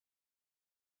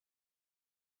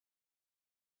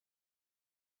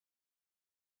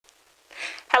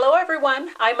Hello everyone,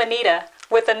 I'm Anita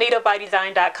with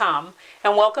AnitaByDesign.com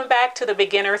and welcome back to the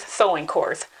Beginner's Sewing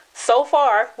course. So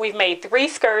far, we've made 3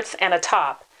 skirts and a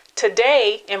top.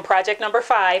 Today, in project number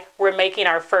 5, we're making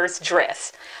our first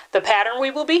dress. The pattern we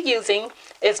will be using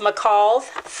is McCall's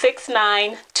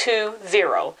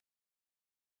 6920.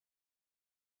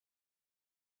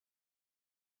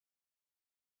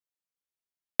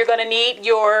 You're going to need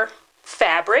your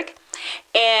fabric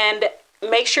and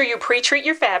make sure you pre-treat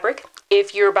your fabric.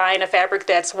 If you're buying a fabric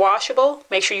that's washable,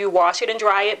 make sure you wash it and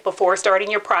dry it before starting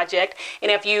your project.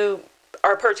 And if you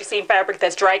are purchasing fabric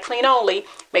that's dry clean only,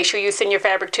 make sure you send your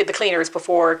fabric to the cleaners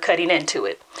before cutting into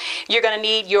it. You're going to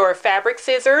need your fabric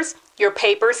scissors, your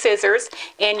paper scissors,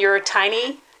 and your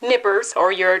tiny nippers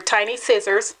or your tiny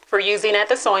scissors for using at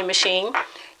the sewing machine.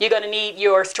 You're going to need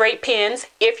your straight pins.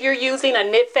 If you're using a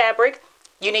knit fabric,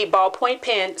 you need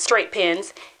ballpoint straight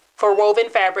pins. For woven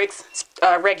fabrics,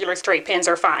 regular straight pins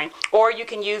are fine. Or you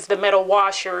can use the metal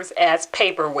washers as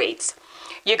paper weights.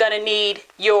 You're going to need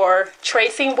your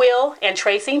tracing wheel and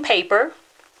tracing paper,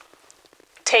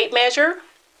 tape measure,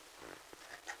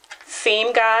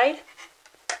 seam guide,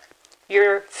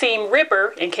 your seam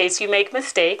ripper in case you make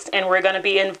mistakes, and we're going to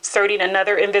be inserting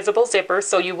another invisible zipper,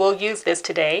 so you will use this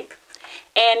today,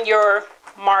 and your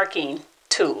marking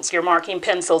tools, your marking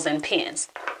pencils and pens.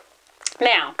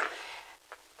 Now,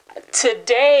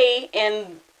 today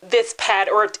in this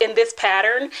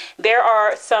pattern, there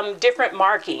are some different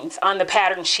markings on the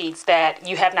pattern sheets that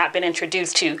you have not been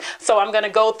introduced to. So I'm going to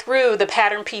go through the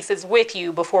pattern pieces with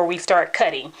you before we start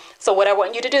cutting. So what I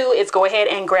want you to do is go ahead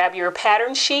and grab your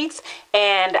pattern sheets,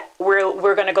 and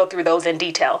we're going to go through those in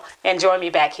detail. And join me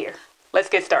back here. Let's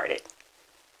get started.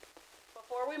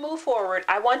 Before we move forward,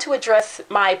 I want to address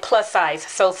my plus size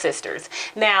sew sisters.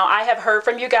 Now, I have heard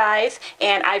from you guys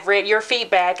and I've read your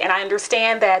feedback, and I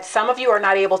understand that some of you are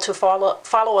not able to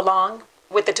follow along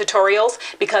with the tutorials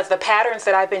because the patterns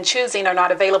that I've been choosing are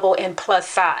not available in plus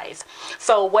size.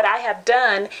 So what I have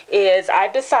done is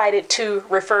I've decided to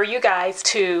refer you guys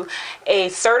to a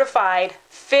certified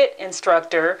fit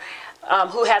instructor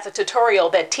who has a tutorial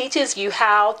that teaches you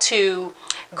how to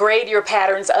grade your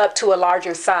patterns up to a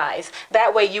larger size.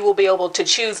 That way you will be able to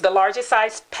choose the largest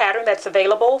size pattern that's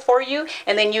available for you,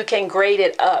 and then you can grade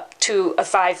it up to a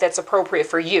size that's appropriate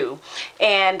for you.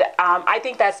 And I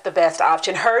think that's the best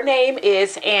option. Her name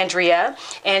is Andrea,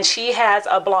 and she has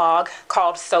a blog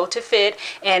called Sew to Fit,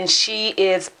 and she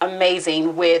is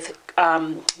amazing with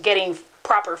getting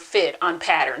proper fit on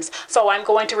patterns. So I'm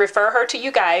going to refer her to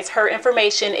you guys. Her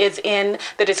information is in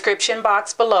the description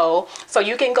box below, so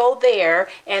you can go there,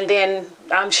 and then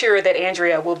I'm sure that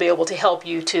Andrea will be able to help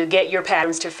you to get your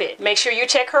patterns to fit. Make sure you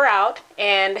check her out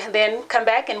and then come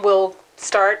back and we'll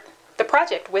start the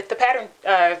project with the pattern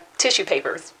tissue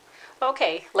papers.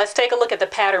 Okay, let's take a look at the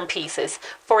pattern pieces.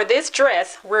 For this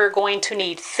dress, we're going to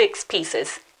need 6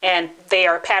 pieces, and they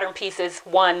are pattern pieces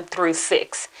 1 through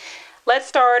 6. Let's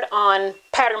start on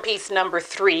pattern piece number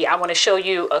 3. I want to show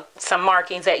you some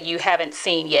markings that you haven't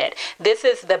seen yet. This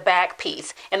is the back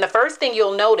piece. And the first thing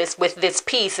you'll notice with this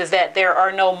piece is that there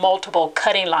are no multiple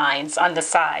cutting lines on the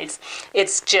sides.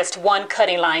 It's just one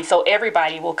cutting line, so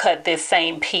everybody will cut this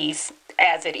same piece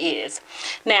as it is.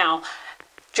 Now,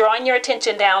 drawing your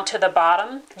attention down to the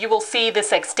bottom, you will see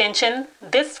this extension.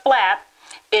 This flap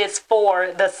is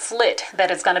for the slit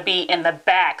that is going to be in the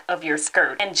back of your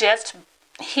skirt. And just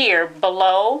here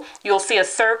below, you'll see a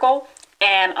circle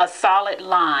and a solid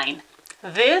line.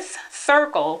 This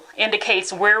circle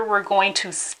indicates where we're going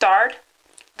to start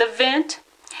the vent,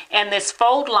 and this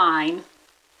fold line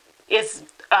is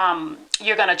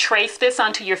you're going to trace this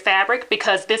onto your fabric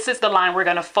because this is the line we're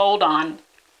going to fold on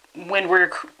when we're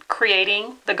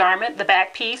creating the garment, the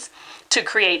back piece, to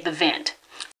create the vent.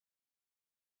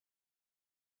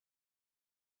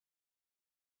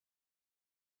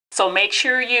 So make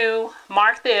sure you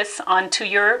mark this onto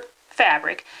your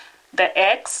fabric, the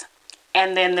X,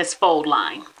 and then this fold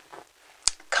line.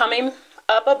 Coming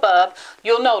up above,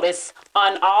 you'll notice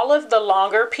on all of the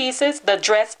longer pieces, the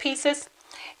dress pieces,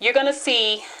 you're going to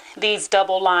see these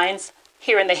double lines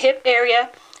here in the hip area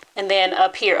and then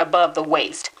up here above the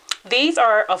waist. These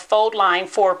are a fold line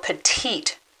for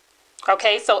petite.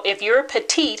 Okay, so if you're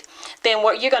petite, then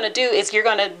what you're going to do is you're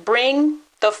going to bring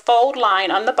the fold line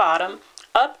on the bottom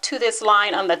up to this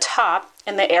line on the top,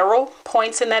 and the arrow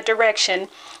points in that direction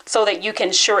so that you can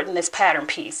shorten this pattern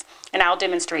piece. And I'll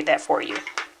demonstrate that for you.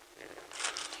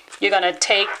 You're going to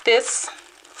take this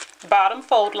bottom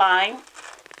fold line,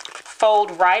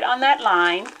 fold right on that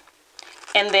line,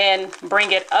 and then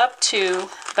bring it up to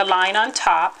the line on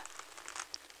top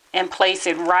and place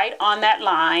it right on that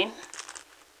line.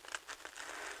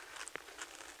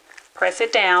 press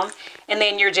it down, and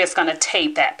then you're just going to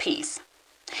tape that piece.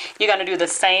 You're going to do the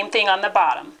same thing on the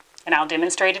bottom, and I'll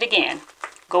demonstrate it again.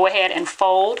 Go ahead and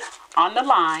fold on the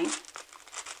line,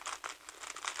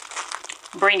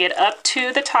 bring it up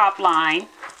to the top line,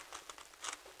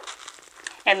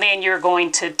 and then you're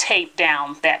going to tape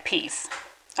down that piece.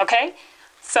 Okay,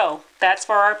 so that's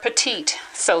for our petite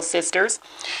sew sisters.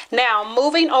 Now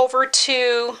moving over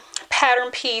to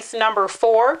pattern piece number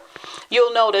 4,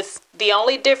 you'll notice the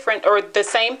only different, or the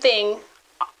same thing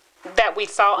that we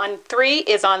saw on 3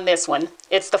 is on this one.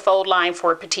 It's the fold line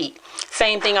for petite.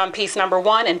 Same thing on piece number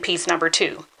 1 and piece number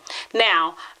 2.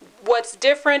 Now, what's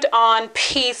different on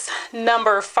piece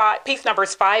numbers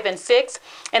 5 and 6,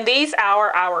 and these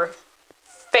are our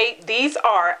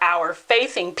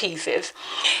facing pieces.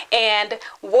 And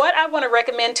what I want to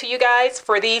recommend to you guys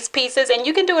for these pieces, and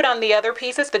you can do it on the other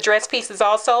pieces, the dress pieces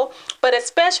also, but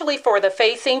especially for the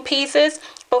facing pieces,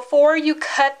 before you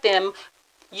cut them,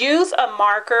 use a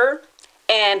marker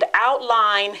and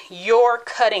outline your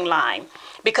cutting line,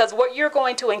 because what you're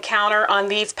going to encounter on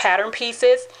these pattern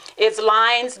pieces is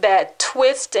lines that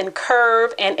twist and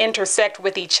curve and intersect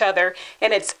with each other,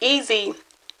 and it's easy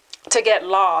to get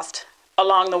lost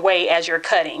along the way as you're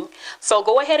cutting. So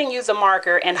go ahead and use a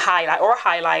marker and highlight, or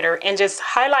highlighter, and just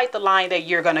highlight the line that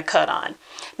you're going to cut on.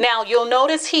 Now you'll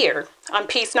notice here on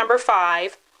piece number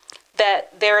 5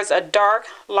 that there's a dark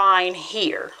line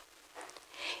here.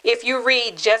 If you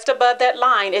read just above that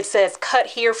line, it says cut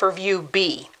here for view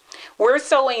B. We're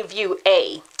sewing view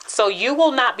A, so you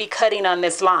will not be cutting on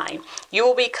this line. You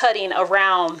will be cutting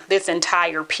around this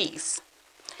entire piece.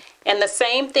 And the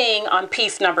same thing on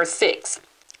piece number 6.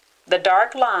 The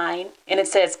dark line, and it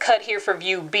says cut here for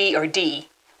view B or D.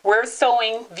 We're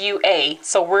sewing view A,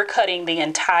 so we're cutting the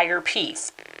entire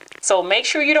piece. So make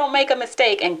sure you don't make a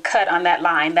mistake and cut on that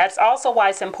line. That's also why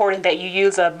it's important that you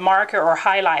use a marker or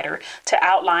highlighter to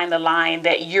outline the line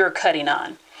that you're cutting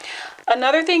on.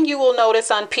 Another thing you will notice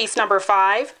on piece number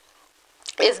 5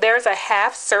 is there's a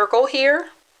half circle here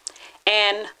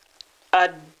and a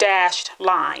dashed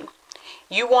line.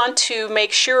 You want to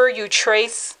make sure you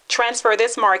transfer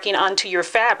this marking onto your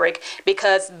fabric,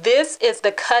 because this is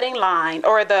the cutting line,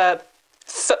 or the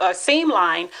seam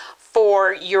line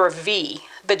for your V.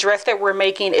 The dress that we're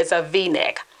making is a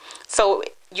V-neck. So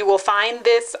you will find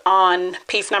this on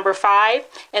piece number 5,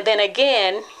 and then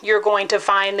again you're going to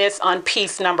find this on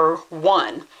piece number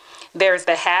 1. There's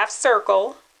the half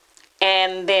circle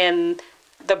and then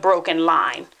the broken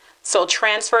line. So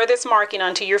transfer this marking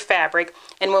onto your fabric,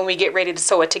 and when we get ready to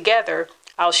sew it together,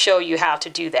 I'll show you how to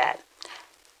do that.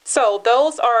 So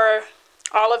those are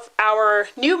all of our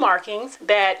new markings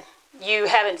that you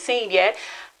haven't seen yet.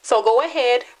 So go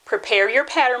ahead, prepare your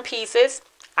pattern pieces,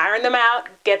 iron them out,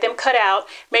 get them cut out.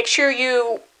 Make sure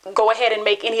you go ahead and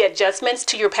make any adjustments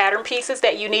to your pattern pieces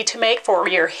that you need to make for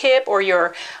your hip or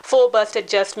your full bust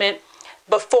adjustment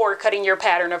before cutting your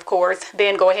pattern, of course.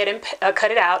 Then go ahead and cut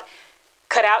it out.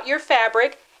 Cut out your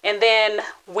fabric, and then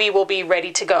we will be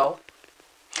ready to go.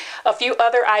 A few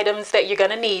other items that you're going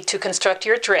to need to construct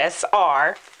your dress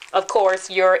are, of course,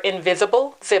 your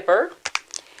invisible zipper,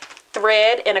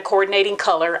 thread in a coordinating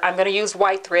color. I'm going to use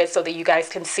white thread so that you guys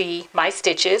can see my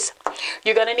stitches.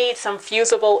 You're going to need some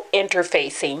fusible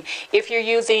interfacing. If you're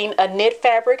using a knit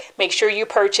fabric, make sure you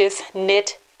purchase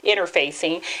knit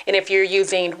interfacing. And if you're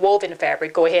using woven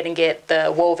fabric, go ahead and get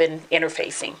the woven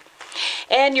interfacing.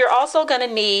 And you're also going to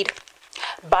need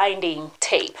binding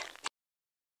tape.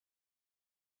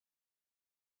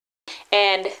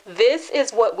 And this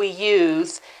is what we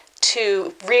use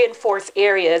to reinforce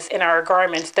areas in our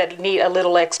garments that need a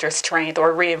little extra strength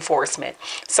or reinforcement.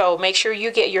 So make sure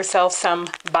you get yourself some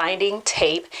binding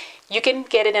tape. You can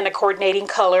get it in a coordinating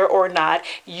color or not.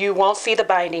 You won't see the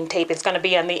binding tape. It's going to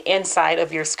be on the inside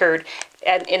of your skirt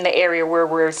and in the area where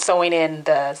we're sewing in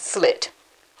the slit.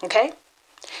 Okay?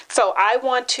 So I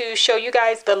want to show you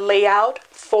guys the layout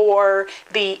for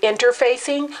the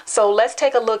interfacing. So let's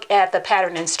take a look at the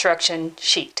pattern instruction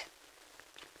sheet.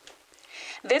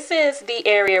 This is the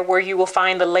area where you will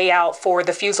find the layout for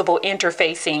the fusible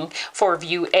interfacing for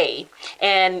view A.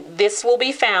 And this will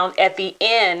be found at the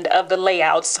end of the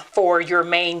layouts for your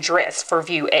main dress for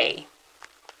view A.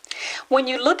 When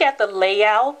you look at the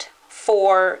layout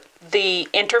for the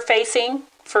interfacing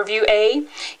for view A,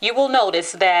 you will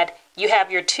notice that you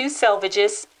have your 2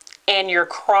 selvages and your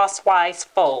crosswise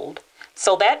fold.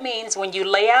 So that means when you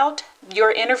lay out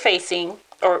your interfacing,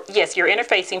 your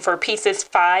interfacing for pieces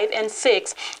 5 and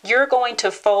 6, you're going to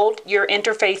fold your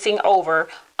interfacing over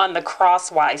on the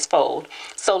crosswise fold.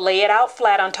 So lay it out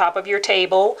flat on top of your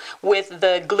table with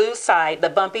the glue side, the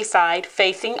bumpy side,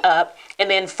 facing up, and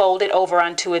then fold it over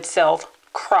onto itself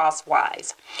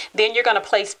crosswise. Then you're going to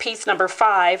place piece number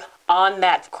 5 on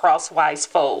that crosswise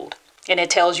fold, and it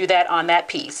tells you that on that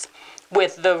piece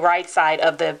with the right side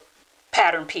of the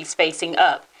pattern piece facing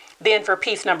up. Then for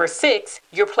piece number 6,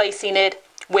 you're placing it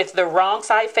with the wrong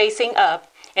side facing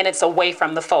up, and it's away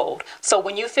from the fold. So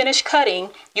when you finish cutting,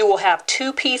 you will have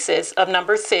 2 pieces of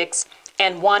number 6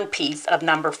 and 1 piece of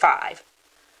number 5.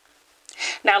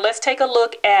 Now let's take a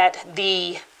look at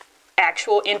the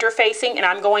actual interfacing, and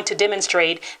I'm going to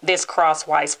demonstrate this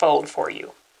crosswise fold for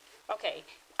you. Okay,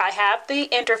 I have the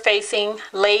interfacing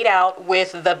laid out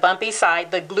with the bumpy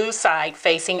side, the glue side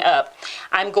facing up.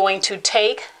 I'm going to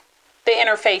take the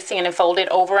interfacing and fold it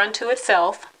over onto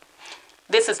itself.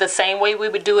 This is the same way we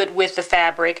would do it with the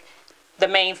fabric, the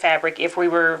main fabric, if we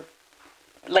were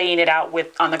laying it out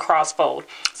on the cross fold.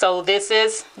 So this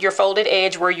is your folded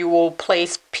edge where you will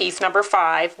place piece number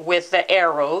 5 with the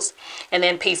arrows, and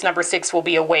then piece number 6 will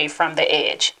be away from the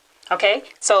edge. Okay,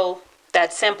 so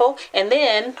that's simple. And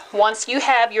then once you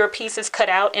have your pieces cut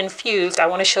out and fused, I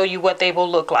want to show you what they will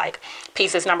look like.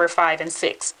 Pieces number 5 and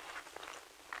 6.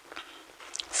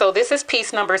 So this is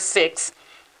piece number 6.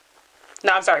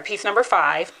 No, I'm sorry, piece number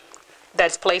 5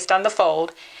 that's placed on the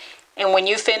fold. And when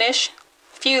you finish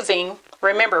fusing,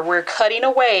 remember, we're cutting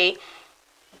away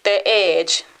the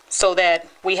edge so that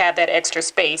we have that extra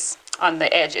space on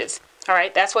the edges. All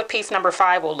right, that's what piece number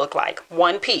 5 will look like,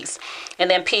 1 piece. And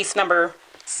then piece number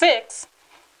 6,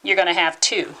 you're going to have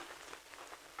 2.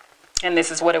 And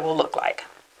this is what it will look like.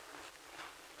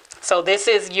 So this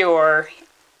is your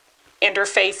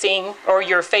interfacing or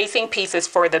your facing pieces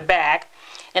for the back.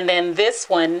 And then this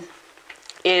one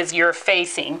is your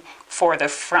facing for the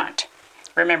front.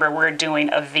 Remember, we're doing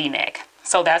a V-neck.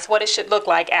 So that's what it should look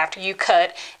like after you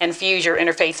cut and fuse your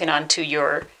interfacing onto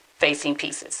your facing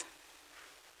pieces.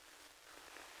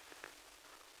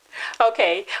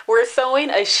 Okay, we're sewing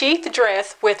a sheath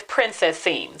dress with princess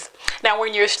seams. Now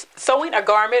when you're sewing a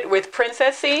garment with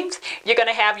princess seams, you're going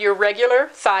to have your regular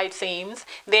side seams.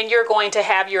 Then you're going to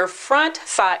have your front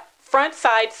side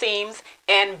seams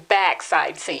and back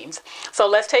side seams. So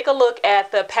let's take a look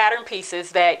at the pattern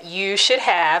pieces that you should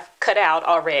have cut out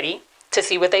already to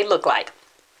see what they look like.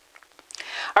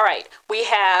 All right, we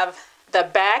have the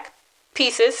back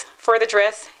pieces for the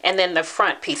dress and then the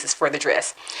front pieces for the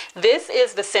dress. This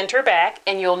is the center back,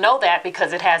 and you'll know that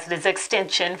because it has this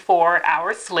extension for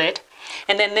our slit.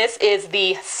 And then this is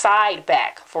the side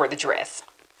back for the dress.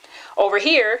 Over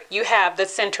here, you have the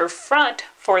center front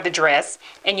for the dress,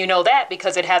 and you know that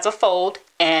because it has a fold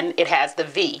and it has the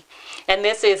V. And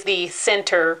this is the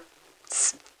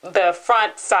the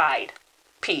front side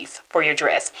piece for your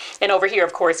dress. And over here,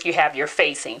 of course, you have your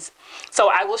facings.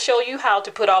 So I will show you how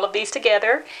to put all of these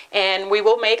together, and we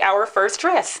will make our first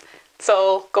dress.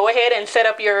 So go ahead and set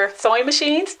up your sewing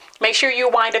machines. Make sure you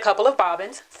wind a couple of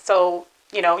bobbins so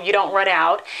you don't run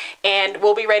out, and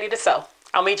we'll be ready to sew.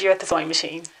 I'll meet you at the sewing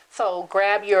machine. So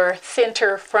grab your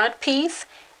center front piece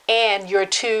and your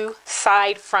 2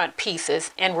 side front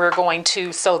pieces, and we're going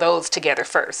to sew those together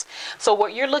first. So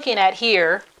what you're looking at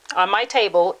here on my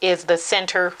table is the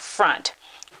center front.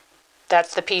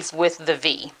 That's the piece with the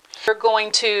V. We're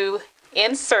going to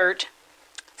insert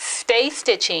stay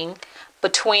stitching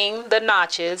between the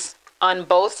notches on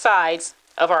both sides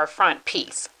of our front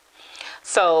piece.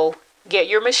 So get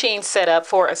your machine set up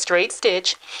for a straight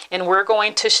stitch, and we're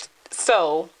going to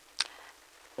sew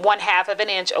 1/2 of an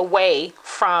inch away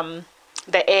from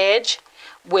the edge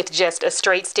with just a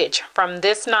straight stitch from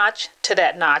this notch to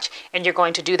that notch, and you're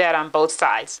going to do that on both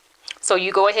sides. So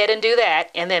you go ahead and do that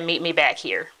and then meet me back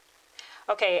here.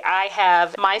 Okay, I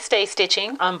have my stay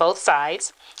stitching on both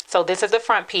sides. So this is the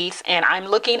front piece, and I'm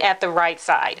looking at the right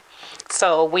side.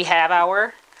 So we have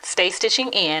our stay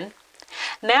stitching in.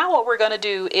 Now what we're going to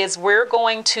do is we're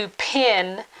going to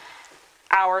pin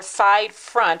our side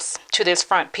fronts to this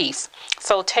front piece.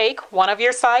 So take one of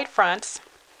your side fronts,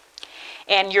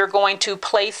 and you're going to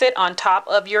place it on top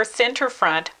of your center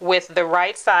front with the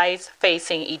right sides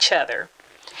facing each other.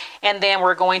 And then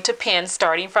we're going to pin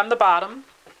starting from the bottom.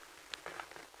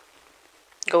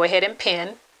 Go ahead and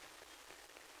pin.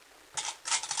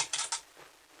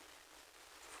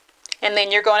 And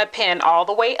then you're going to pin all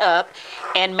the way up,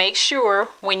 and make sure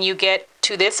when you get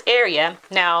to this area,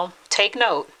 now take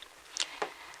note,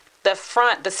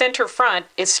 the center front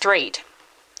is straight.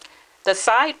 The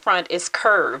side front is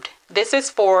curved. This is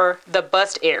for the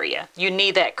bust area. You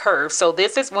need that curve. So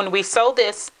this is when we sew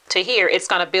this to here, it's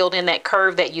going to build in that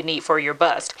curve that you need for your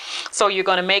bust. So you're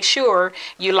going to make sure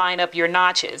you line up your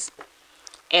notches.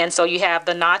 And so you have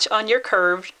the notch on your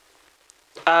curved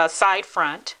side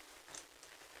front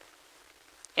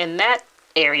in that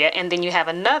area, and then you have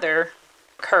another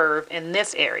curve in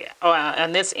this area, or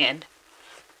on this end.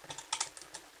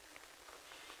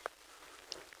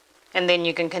 And then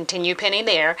you can continue pinning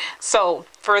there. So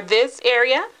for this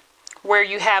area where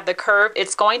you have the curve,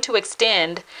 it's going to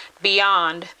extend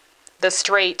beyond the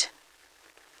straight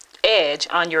edge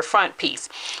on your front piece.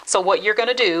 So what you're going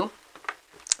to do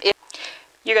is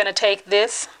you're going to take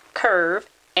this curve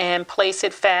and place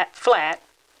it flat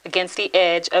against the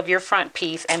edge of your front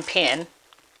piece and pin.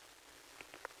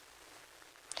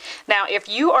 Now, if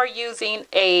you are using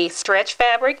a stretch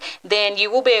fabric, then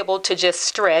you will be able to just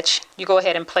stretch. You go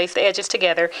ahead and place the edges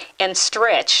together and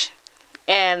stretch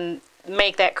and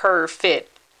make that curve fit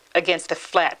against the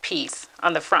flat piece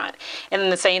on the front. And then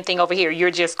the same thing over here.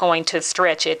 You're just going to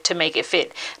stretch it to make it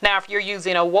fit. Now, if you're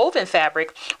using a woven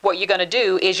fabric, what you're going to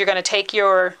do is you're going to take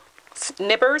your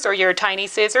nippers or your tiny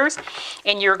scissors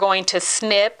and you're going to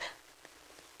snip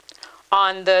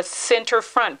on the center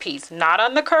front piece, not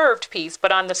on the curved piece,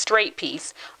 but on the straight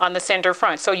piece on the center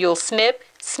front. So you'll snip,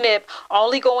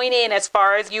 only going in as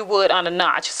far as you would on a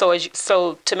notch.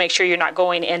 So to make sure you're not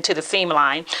going into the seam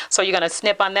line. So you're going to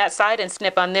snip on that side and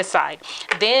snip on this side.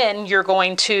 Then you're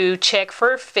going to check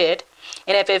for fit.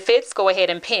 And if it fits, go ahead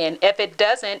and pin. If it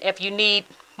doesn't, if you need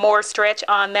more stretch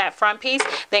on that front piece,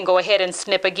 then go ahead and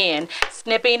snip again.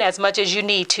 Snipping as much as you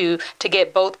need to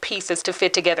get both pieces to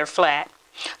fit together flat.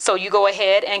 So you go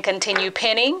ahead and continue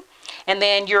pinning, and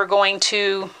then you're going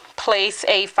to place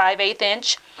a 5/8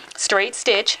 inch straight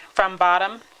stitch from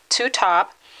bottom to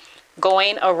top,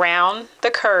 going around the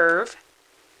curve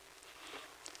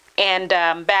and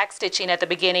back stitching at the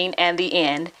beginning and the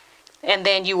end. And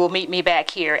then you will meet me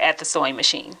back here at the sewing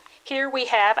machine. Here we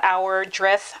have our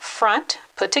dress front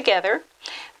put together.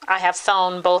 I have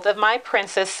sewn both of my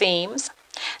princess seams.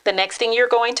 The next thing you're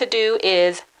going to do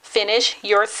is finish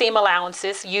your seam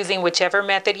allowances using whichever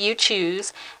method you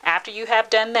choose. After you have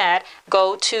done that,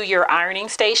 go to your ironing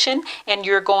station and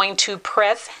you're going to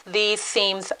press these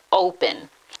seams open.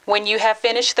 When you have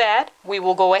finished that, we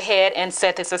will go ahead and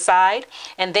set this aside,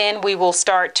 and then we will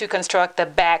start to construct the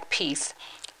back piece,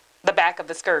 the back of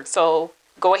the skirt. So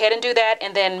go ahead and do that,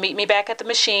 and then meet me back at the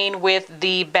machine with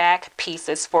the back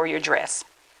pieces for your dress.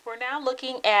 We're now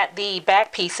looking at the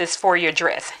back pieces for your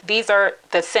dress. These are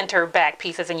the center back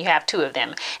pieces, and you have two of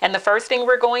them. And the first thing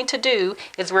we're going to do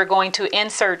is we're going to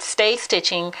insert stay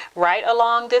stitching right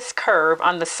along this curve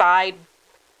on the side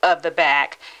of the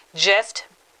back, just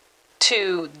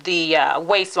to the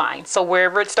waistline. So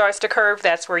wherever it starts to curve,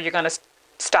 that's where you're going to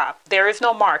stop. There is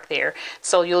no mark there,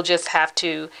 so you'll just have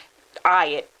to eye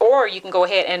it. Or you can go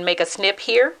ahead and make a snip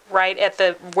here right at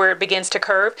the where it begins to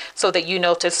curve, so that you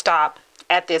know to stop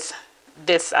at this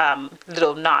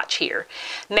little notch here.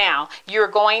 Now you're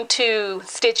going to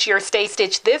stitch your stay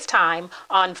stitch this time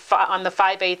on the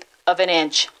 5/8 of an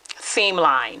inch seam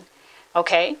line.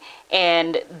 Okay,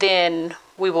 and then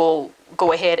we will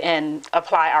go ahead and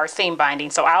apply our seam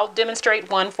binding. So I'll demonstrate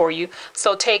one for you.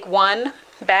 So take one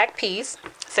back piece,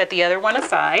 set the other one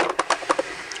aside,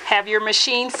 have your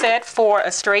machine set for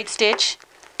a straight stitch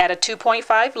at a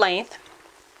 2.5 length,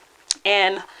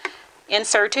 and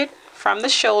insert it from the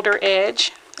shoulder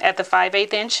edge at the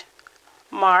 5/8 inch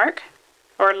mark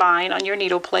or line on your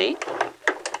needle plate.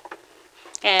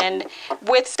 And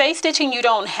with stay stitching, you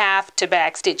don't have to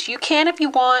back stitch. You can if you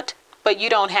want, but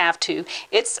you don't have to.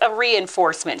 It's a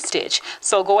reinforcement stitch.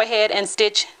 So go ahead and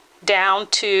stitch down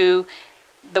to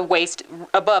the waist,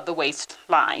 above the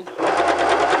waistline.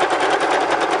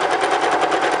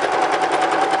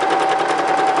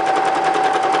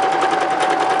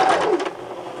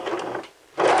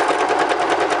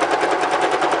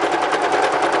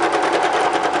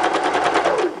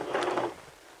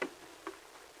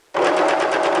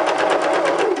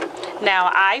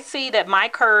 Now I see that my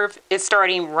curve is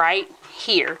starting right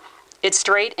here. It's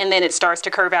straight and then it starts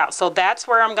to curve out. So that's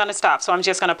where I'm going to stop. So I'm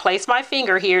just going to place my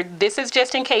finger here. This is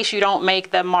just in case you don't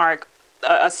make the mark,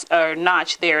 a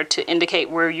notch there to indicate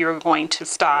where you're going to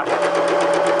stop.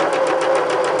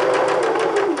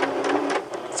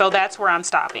 So that's where I'm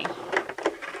stopping.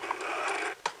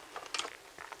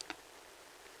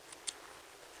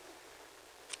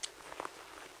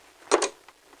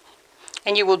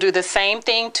 And you will do the same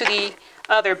thing to the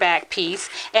other back piece.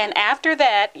 And after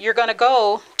that, you're going to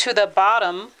go to the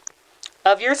bottom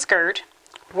of your skirt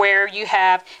where you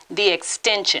have the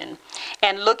extension.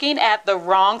 And looking at the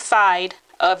wrong side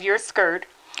of your skirt,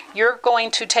 you're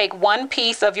going to take one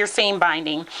piece of your seam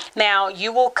binding. Now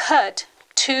you will cut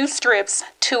two strips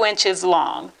 2 inches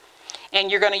long.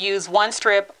 And you're going to use one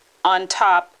strip on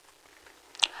top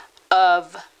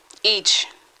of each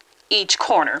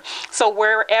corner. So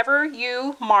wherever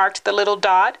you marked the little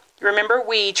dot, remember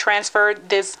we transferred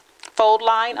this fold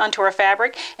line onto our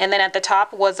fabric, and then at the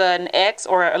top was an X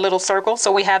or a little circle,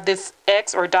 so we have this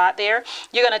X or dot there.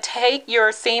 You're going to take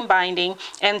your seam binding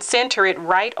and center it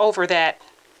right over that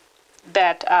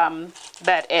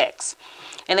X,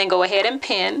 and then go ahead and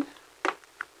pin.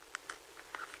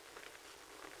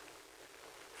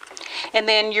 And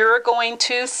then you're going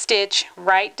to stitch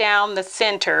right down the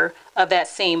center of that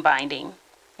seam binding.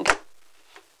 Okay.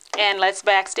 And let's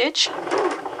backstitch.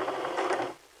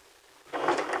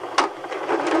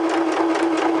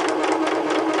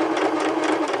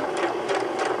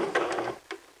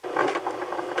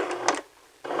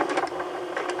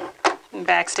 And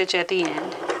backstitch at the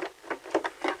end.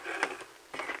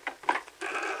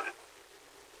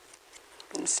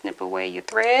 And snip away your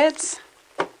threads.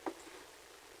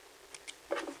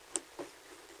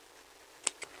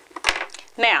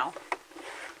 Now,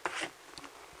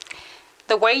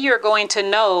 the way you're going to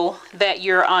know that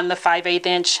you're on the 5/8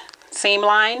 inch seam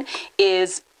line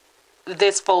is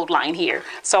this fold line here.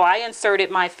 So I inserted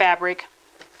my fabric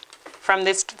from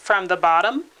the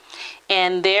bottom,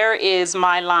 and there is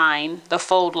my line, the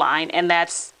fold line, and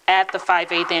that's at the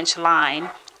 5/8 inch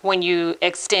line when you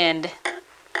extend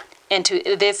into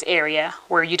this area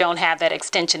where you don't have that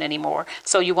extension anymore.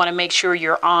 So you want to make sure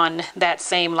you're on that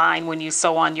same line when you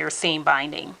sew on your seam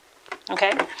binding.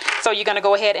 Okay, so you're going to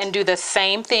go ahead and do the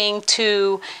same thing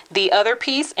to the other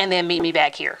piece, and then meet me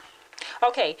back here.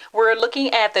 Okay, we're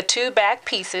looking at the two back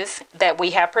pieces that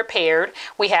we have prepared.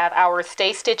 We have our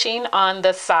stay stitching on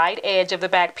the side edge of the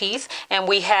back piece, and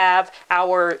we have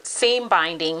our seam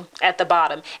binding at the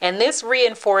bottom. And this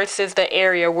reinforces the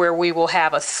area where we will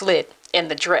have a slit in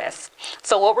the dress.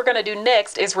 So what we're going to do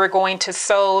next is we're going to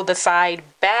sew the side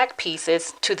back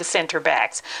pieces to the center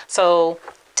backs. So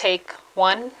take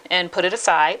one and put it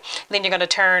aside. Then you're going to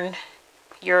turn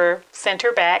your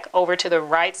center back over to the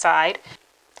right side.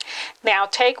 Now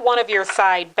take one of your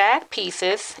side back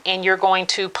pieces and you're going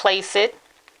to place it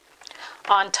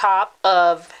on top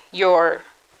of your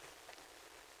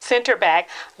center back,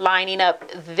 lining up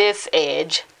this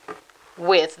edge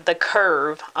with the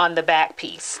curve on the back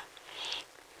piece.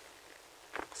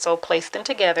 So place them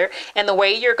together, and the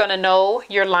way you're going to know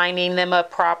you're lining them up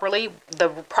properly, the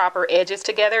proper edges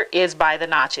together, is by the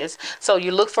notches. So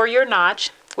you look for your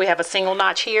notch. We have a single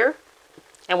notch here,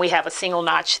 and we have a single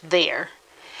notch there.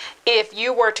 If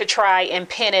you were to try and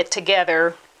pin it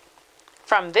together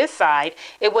from this side,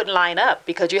 it wouldn't line up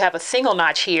because you have a single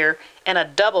notch here and a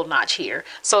double notch here.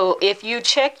 So if you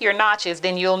check your notches,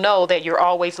 then you'll know that you're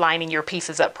always lining your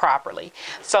pieces up properly.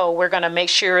 So we're going to make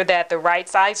sure that the right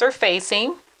sides are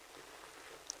facing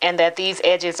and that these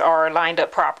edges are lined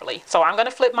up properly. So I'm going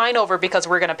to flip mine over because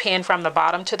we're going to pin from the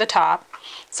bottom to the top.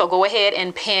 So go ahead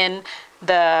and pin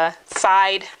the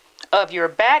side of your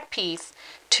back piece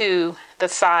to the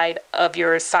side of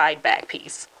your side back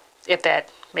piece, if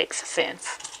that makes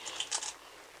sense.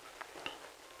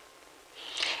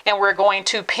 And we're going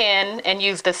to pin and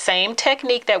use the same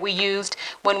technique that we used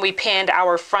when we pinned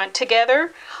our front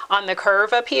together on the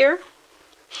curve up here.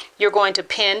 You're going to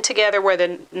pin together where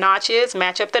the notch is,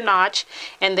 match up the notch,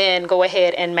 and then go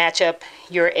ahead and match up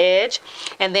your edge,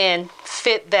 and then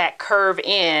fit that curve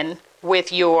in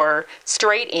with your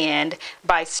straight end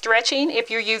by stretching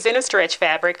if you're using a stretch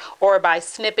fabric, or by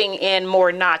snipping in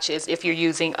more notches if you're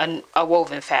using a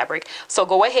woven fabric. So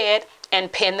go ahead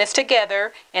and pin this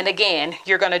together, and again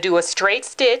you're going to do a straight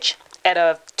stitch at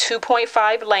a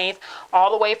 2.5 length all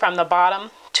the way from the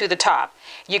bottom to the top.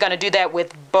 You're going to do that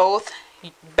with both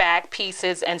back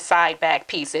pieces and side back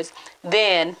pieces.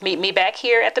 Then meet me back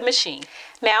here at the machine.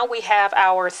 Now we have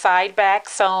our side back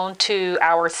sewn to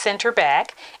our center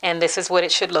back, and this is what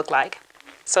it should look like.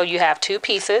 So you have two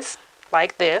pieces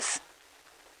like this.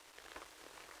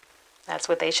 That's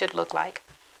what they should look like.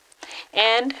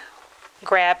 And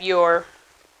grab your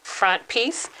front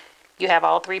piece. You have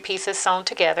all three pieces sewn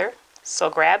together, so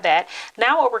grab that.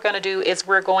 Now what we're going to do is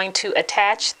we're going to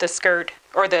attach the skirt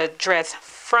or the dress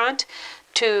front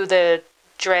to the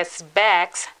dress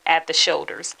backs at the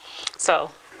shoulders.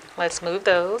 So let's move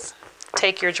those.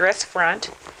 Take your dress front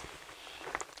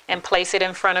and place it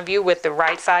in front of you with the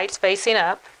right sides facing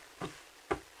up.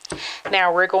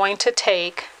 Now we're going to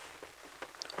take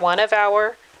one of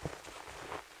our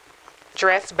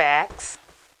dress backs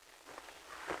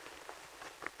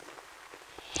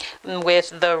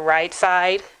with the right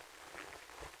side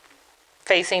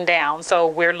facing down, so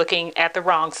we're looking at the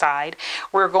wrong side.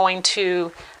 We're going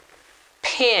to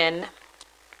pin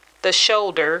the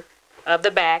shoulder of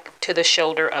the back to the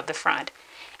shoulder of the front.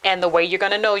 And the way you're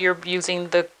going to know you're using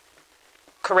the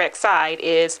correct side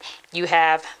is you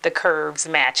have the curves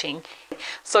matching.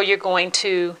 So you're going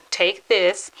to take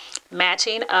this,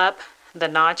 matching up the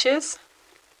notches,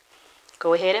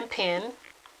 go ahead and pin,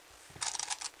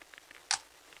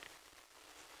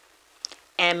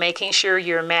 and making sure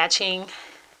you're matching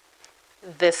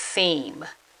the seam,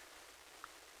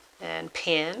 and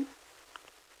pin,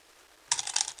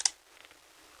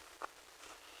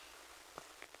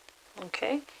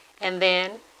 okay, and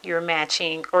then you're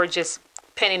matching or just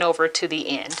pinning over to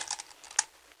the end.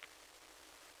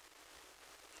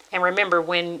 And remember,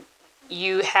 when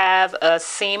you have a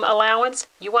seam allowance,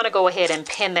 you want to go ahead and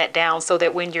pin that down so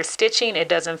that when you're stitching, it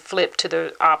doesn't flip to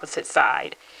the opposite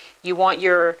side. You want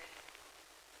your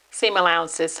seam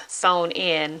allowances sewn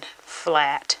in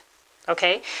flat.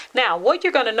 Okay, now what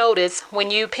you're going to notice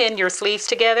when you pin your sleeves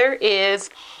together is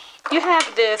you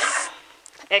have this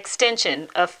extension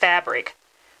of fabric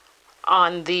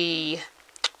on the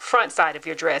front side of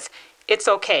your dress. It's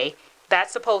okay.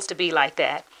 That's supposed to be like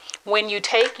that. When you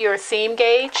take your seam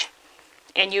gauge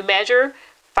and you measure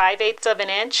 5/8 of an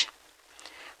inch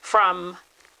from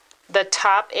the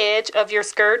top edge of your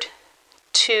skirt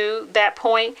to that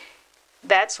point,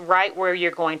 that's right where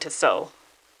you're going to sew.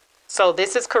 So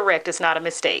this is correct. It's not a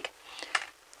mistake.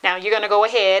 Now you're going to go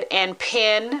ahead and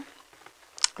pin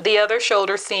the other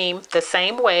shoulder seam the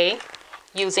same way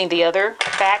using the other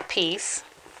back piece.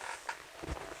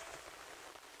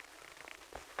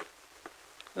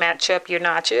 Match up your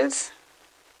notches.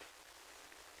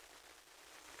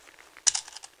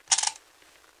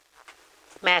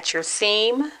 Match your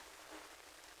seam.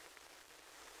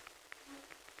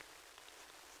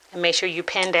 And make sure you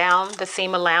pin down the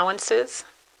seam allowances.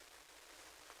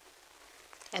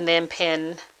 And then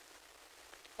pin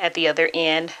at the other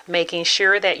end, making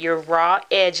sure that your raw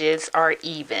edges are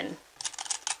even.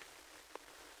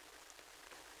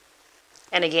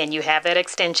 And again, you have that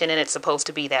extension and it's supposed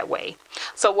to be that way.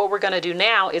 So what we're going to do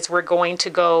now is we're going to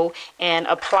go and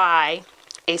apply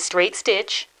a straight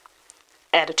stitch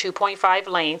at a 2.5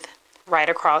 length right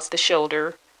across the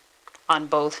shoulder on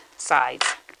both sides.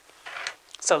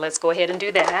 So let's go ahead and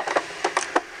do that.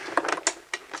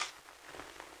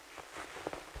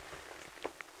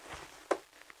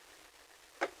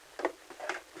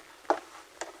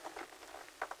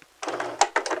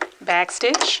 Back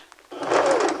stitch.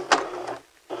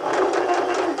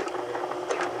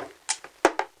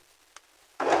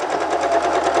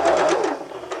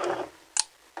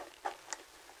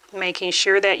 Making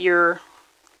sure that your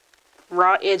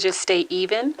raw edges stay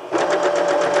even.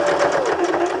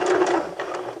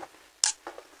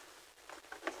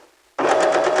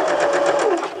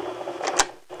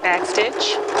 Back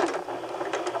stitch.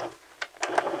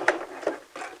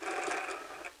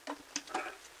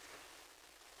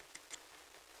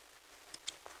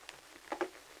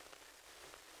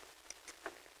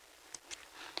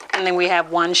 And then we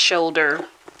have one shoulder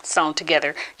sewn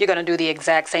together. You're going to do the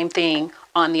exact same thing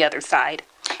on the other side.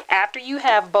 After you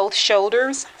have both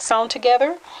shoulders sewn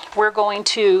together, we're going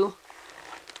to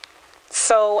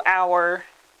sew our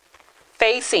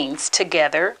facings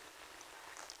together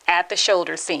at the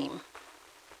shoulder seam.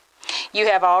 You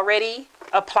have already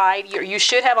applied you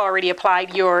should have already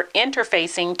applied your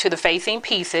interfacing to the facing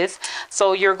pieces.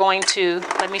 So you're going to,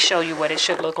 let me show you what it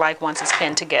should look like once it's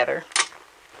pinned together.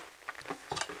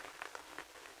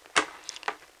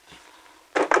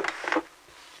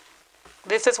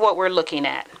 This is what we're looking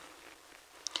at.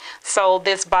 So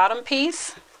this bottom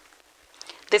piece,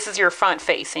 this is your front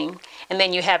facing, and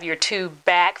then you have your two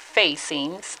back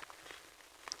facings,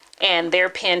 and they're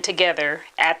pinned together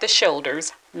at the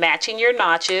shoulders, matching your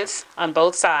notches on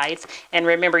both sides. And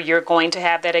remember, you're going to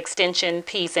have that extension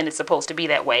piece, and it's supposed to be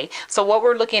that way. So what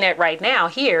we're looking at right now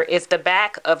here is the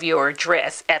back of your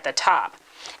dress at the top.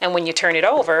 And when you turn it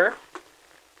over,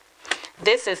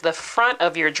 this is the front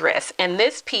of your dress, and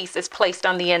this piece is placed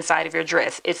on the inside of your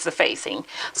dress. It's the facing.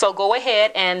 So go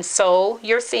ahead and sew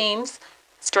your seams,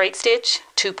 straight stitch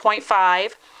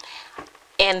 2.5,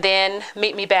 and then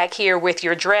meet me back here with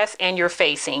your dress and your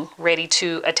facing ready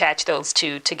to attach those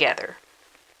two together.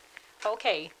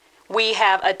 Okay, we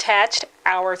have attached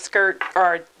our skirt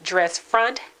or dress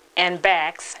front and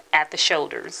backs at the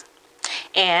shoulders,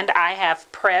 and I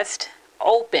have pressed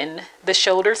open the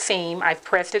shoulder seam. I've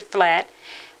pressed it flat,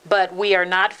 but we are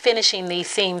not finishing these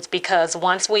seams because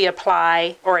once we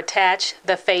apply or attach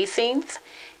the facings,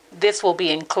 this will be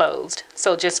enclosed.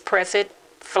 So just press it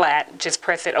flat, just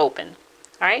press it open.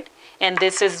 All right, and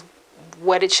this is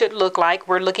what it should look like.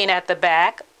 We're looking at the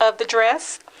back of the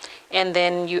dress, and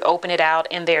then you open it out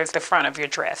and there's the front of your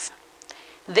dress.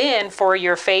 Then for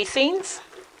your facings,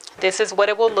 This is what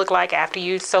it will look like after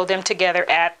you sew them together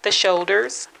at the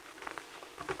shoulders.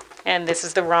 And this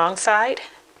is the wrong side.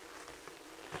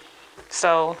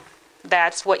 So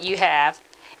that's what you have.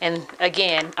 And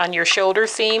again, on your shoulder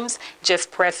seams,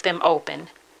 just press them open.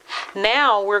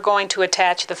 Now we're going to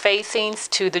attach the facings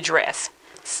to the dress.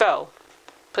 So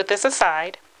put this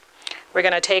aside. We're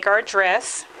going to take our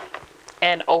dress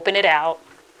and open it out.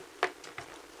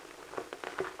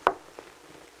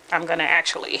 I'm going to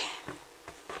actually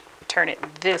turn it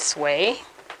this way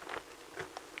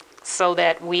so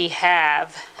that we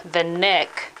have the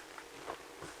neck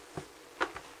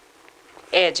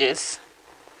edges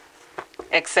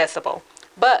accessible.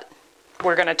 But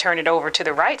we're going to turn it over to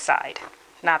the right side,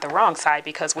 not the wrong side,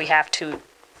 because we have to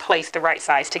place the right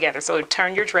sides together. So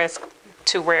turn your dress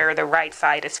to where the right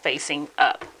side is facing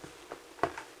up.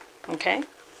 Okay?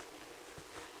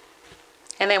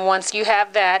 And then once you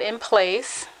have that in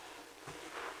place,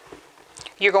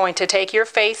 you're going to take your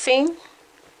facing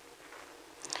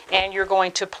and you're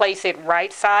going to place it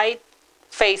right side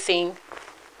facing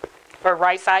or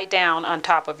right side down on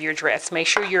top of your dress. Make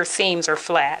sure your seams are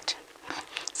flat.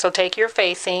 So take your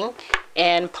facing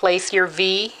and place your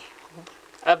V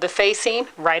of the facing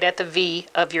right at the V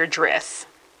of your dress.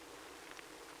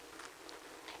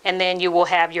 And then you will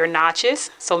have your notches.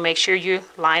 So make sure you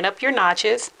line up your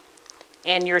notches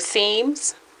and your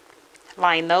seams.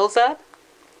 Line those up.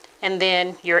 And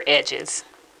then your edges.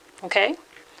 Okay?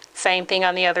 Same thing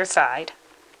on the other side.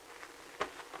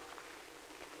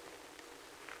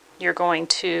 You're going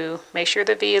to make sure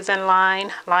the V is in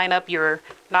line. Line up your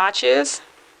notches,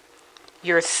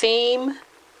 your seam,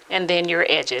 and then your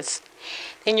edges.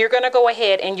 Then you're going to go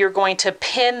ahead and you're going to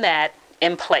pin that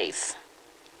in place.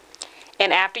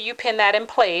 And after you pin that in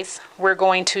place, we're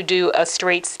going to do a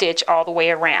straight stitch all the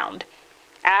way around.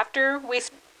 After we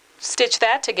stitch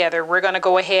that together, we're going to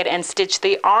go ahead and stitch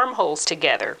the armholes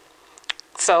together.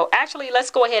 So actually, let's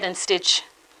go ahead and stitch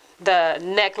the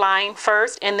neckline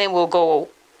first, and then we'll go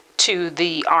to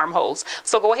the armholes.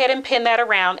 So go ahead and pin that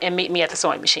around and meet me at the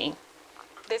sewing machine.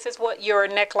 This is what your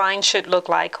neckline should look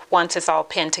like once it's all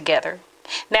pinned together.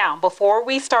 Now, before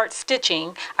we start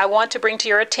stitching, I want to bring to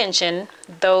your attention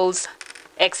those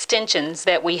extensions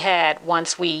that we had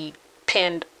once we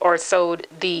pinned or sewed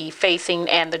the facing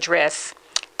and the dress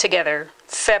together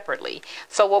separately.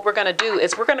 So what we're going to do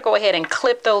is we're going to go ahead and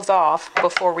clip those off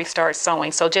before we start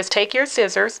sewing. So just take your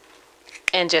scissors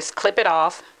and just clip it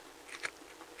off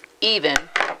even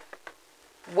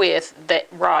with the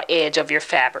raw edge of your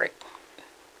fabric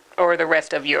or the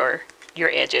rest of your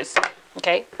edges.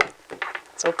 Okay,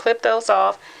 so clip those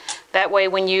off. That way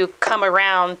when you come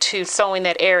around to sewing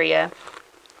that area,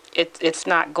 it's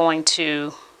not going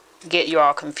to get you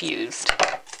all confused.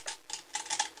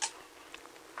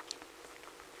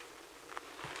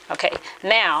 Okay,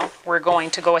 now we're going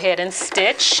to go ahead and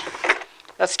stitch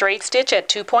a straight stitch at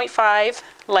 2.5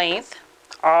 length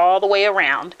all the way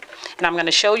around. And I'm going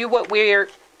to show you what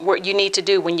you need to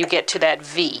do when you get to that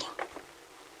V.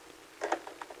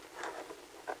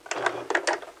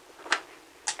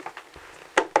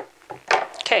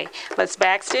 Okay, let's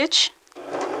back stitch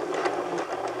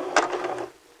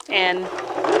and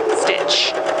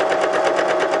stitch.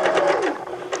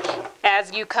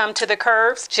 As you come to the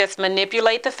curves, just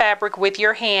manipulate the fabric with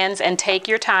your hands and take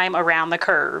your time around the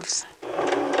curves.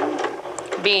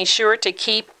 Being sure to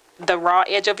keep the raw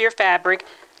edge of your fabric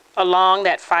along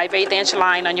that 5/8 inch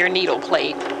line on your needle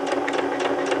plate.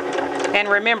 And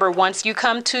remember, once you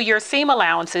come to your seam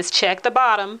allowances, check the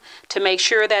bottom to make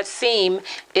sure that seam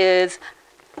is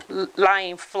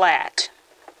lying flat.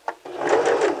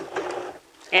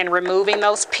 And removing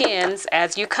those pins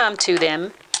as you come to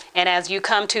them. And as you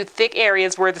come to thick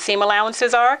areas where the seam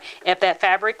allowances are, if that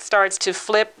fabric starts to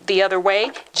flip the other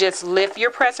way, just lift your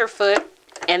presser foot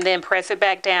and then press it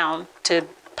back down to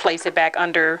place it back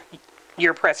under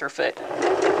your presser foot.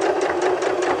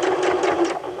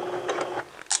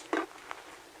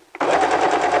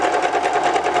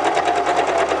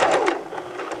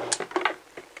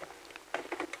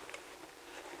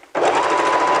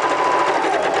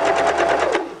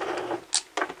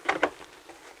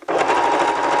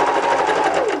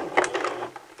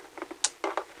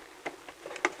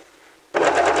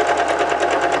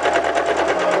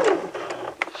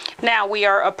 Now we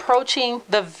are approaching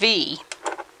the V,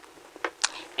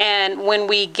 and when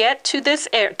we get to this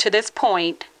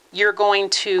point, you're going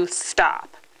to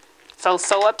stop. So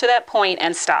sew up to that point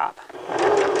and stop.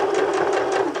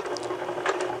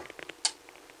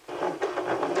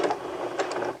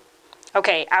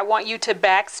 Okay, I want you to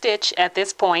back stitch at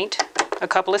this point a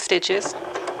couple of stitches,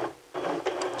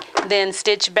 then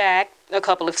stitch back a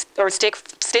couple of, or stick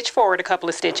stitch forward a couple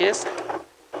of stitches.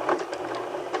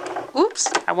 Oops,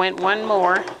 I went one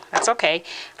more. That's okay.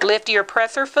 Lift your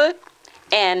presser foot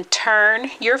and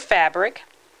turn your fabric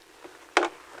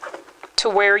to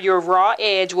where your raw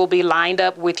edge will be lined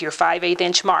up with your 5/8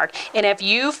 inch mark. And if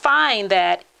you find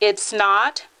that it's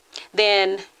not,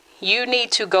 then you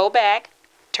need to go back,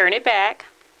 turn it back.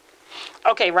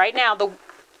 Okay, right now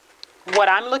what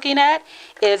I'm looking at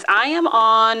is I am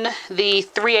on the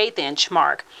 3/8 inch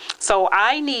mark. So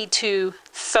I need to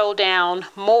sew down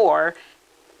more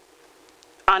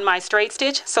on my straight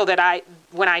stitch so that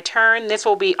when I turn, this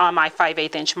will be on my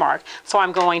 5/8 inch mark. So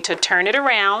I'm going to turn it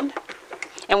around.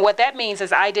 And what that means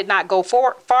is I did not go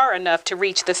far enough to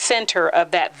reach the center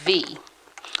of that V.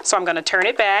 So I'm going to turn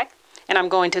it back and I'm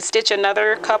going to stitch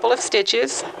another couple of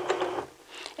stitches.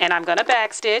 And I'm going to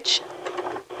back stitch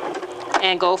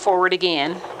and go forward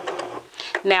again.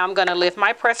 Now I'm going to lift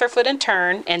my presser foot and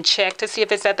turn and check to see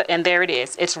if it's and there it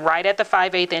is. It's right at the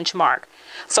 5/8 inch mark.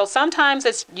 So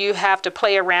sometimes you have to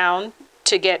play around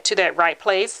to get to that right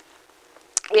place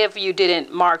if you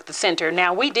didn't mark the center.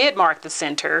 Now we did mark the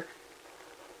center,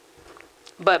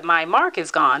 but my mark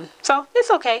is gone. So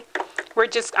it's okay.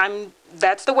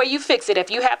 That's the way you fix it.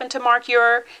 If you happen to mark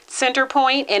your center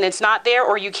point and it's not there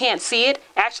or you can't see it,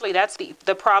 actually that's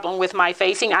the problem with my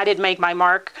facing. I didn't make my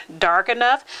mark dark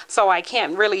enough, so I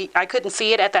couldn't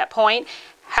see it at that point.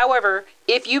 However,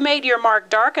 if you made your mark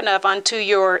dark enough onto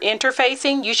your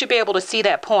interfacing, you should be able to see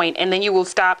that point, and then you will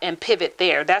stop and pivot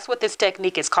there. That's what this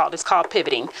technique is called. It's called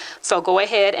pivoting. So go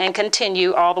ahead and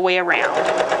continue all the way around.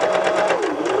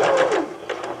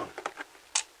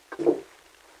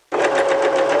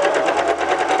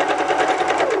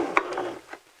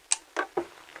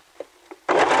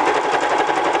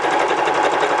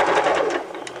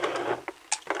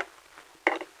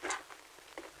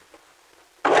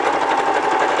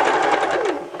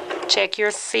 Check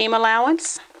your seam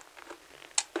allowance.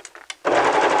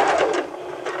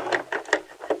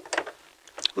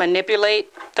 Manipulate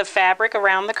the fabric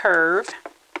around the curve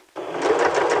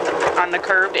on the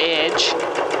curved edge,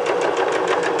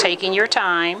 taking your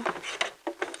time,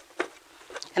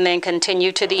 and then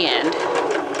continue to the end.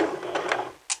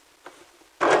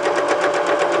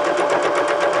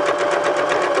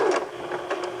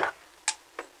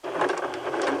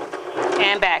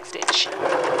 And backstitch.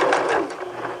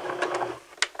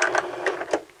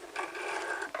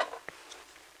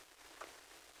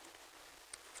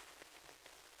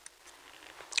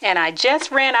 And I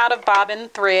just ran out of bobbin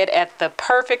thread at the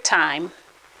perfect time.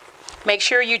 Make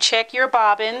sure you check your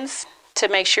bobbins to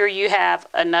make sure you have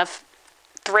enough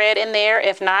thread in there.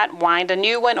 If not, wind a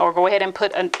new one or go ahead and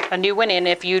put a new one in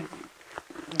if you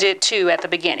did two at the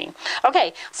beginning.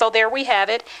 Okay, so there we have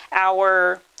it.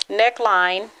 Our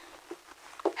neckline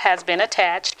has been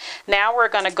attached. Now we're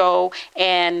going to go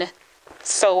and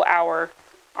sew our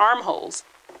armholes.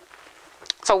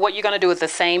 So what you're going to do is the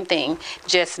same thing.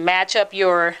 Just match up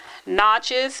your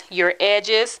notches, your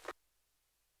edges,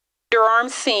 underarm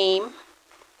seam,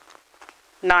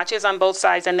 notches on both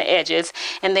sides and the edges,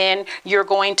 and then you're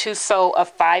going to sew a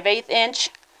 5/8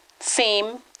 inch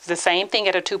seam, the same thing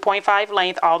at a 2.5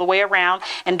 length all the way around,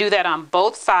 and do that on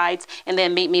both sides, and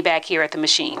then meet me back here at the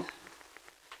machine.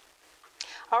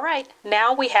 All right,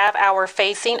 now we have our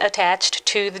facing attached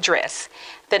to the dress.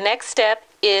 The next step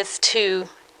is to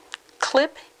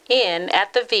clip in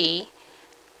at the V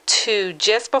to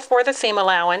just before the seam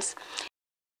allowance.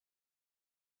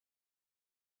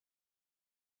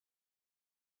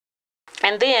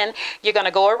 And then you're going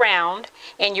to go around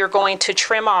and you're going to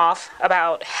trim off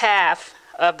about half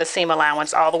of the seam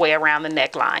allowance all the way around the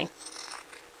neckline.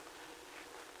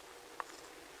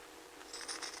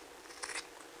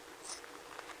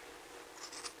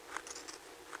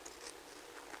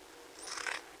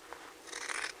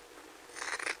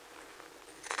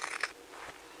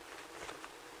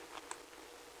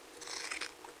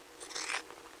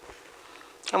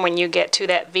 And when you get to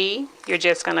that V, you're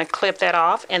just going to clip that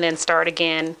off and then start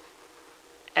again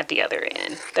at the other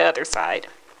end, the other side.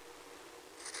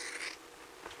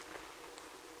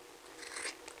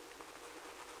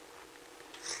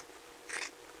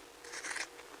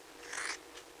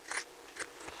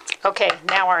 Okay,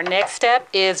 now our next step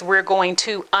is we're going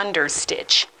to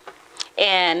understitch.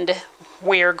 And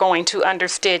we're going to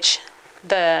understitch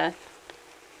the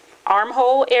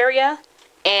armhole area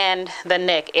and the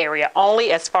neck area,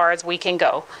 only as far as we can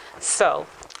go. So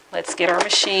let's get our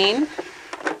machine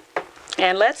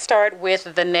and let's start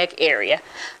with the neck area.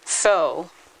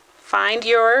 So find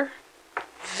your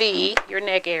V, your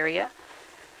neck area.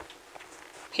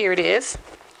 Here it is.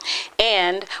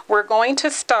 And we're going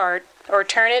to start or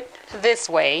turn it this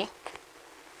way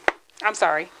I'm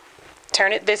sorry,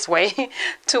 turn it this way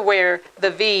to where the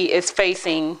V is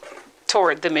facing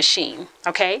toward the machine.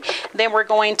 Okay, then we're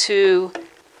going to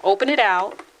open it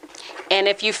out, and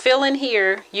if you feel in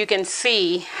here, you can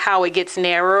see how it gets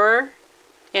narrower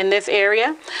in this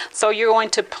area. So you're going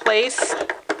to place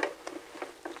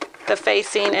the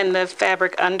facing and the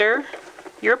fabric under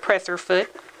your presser foot,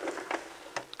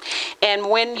 and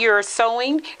when you're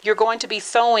sewing, you're going to be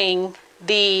sewing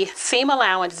the seam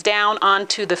allowance down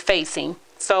onto the facing.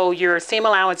 So your seam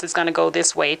allowance is going to go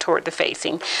this way toward the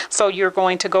facing. So you're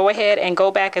going to go ahead and go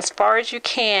back as far as you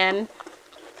can,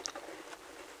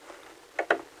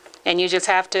 and you just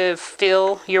have to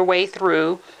feel your way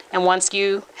through. And once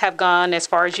you have gone as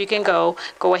far as you can go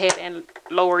ahead and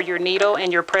lower your needle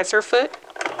and your presser foot,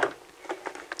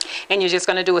 and you're just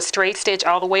going to do a straight stitch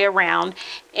all the way around.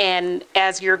 And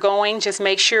as you're going, just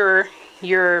make sure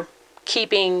you're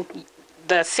keeping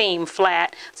the seam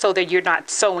flat so that you're not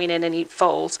sewing in any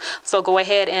folds. So go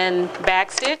ahead and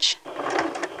back stitch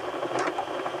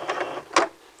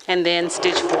and then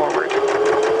stitch forward.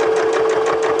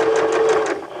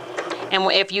 And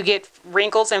if you get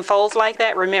wrinkles and folds like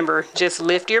that, remember, just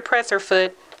lift your presser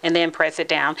foot and then press it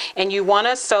down. And you want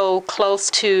to sew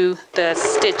close to the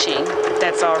stitching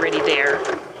that's already there.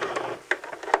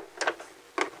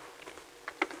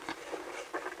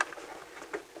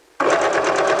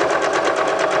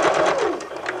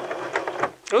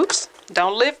 Oops,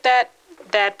 don't lift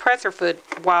that presser foot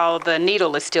while the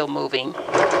needle is still moving.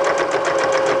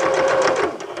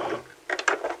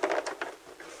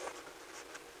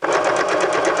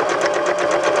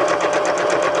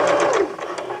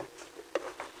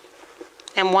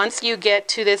 And once you get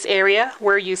to this area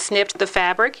where you snipped the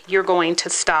fabric, you're going to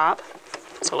stop.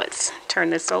 So let's turn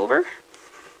this over.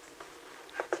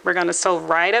 We're going to sew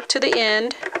right up to the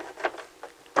end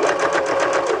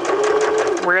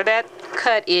where that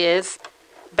cut is,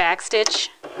 back stitch,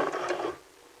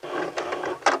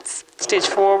 stitch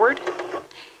forward,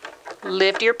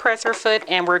 lift your presser foot,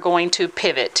 and we're going to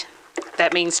pivot.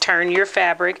 That means turn your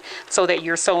fabric so that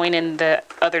you're sewing in the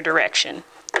other direction.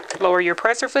 Lower your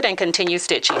presser foot and continue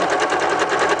stitching.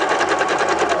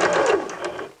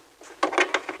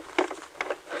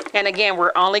 And again,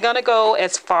 we're only going to go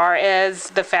as far as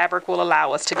the fabric will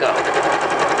allow us to go.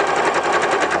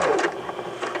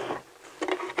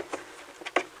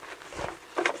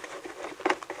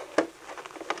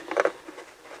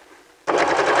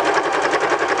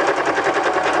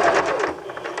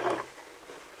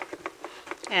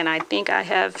 And I think I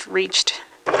have reached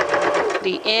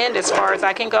the end as far as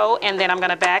I can go, and then I'm going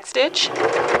to back stitch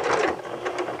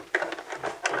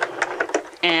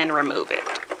and remove it.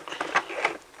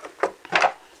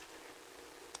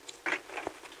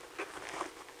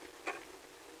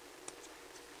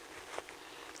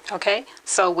 Okay,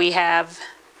 so we have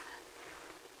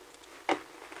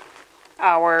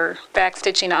our back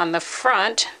stitching on the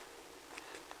front.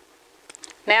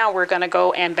 Now we're going to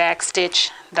go and back stitch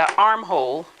the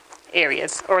armhole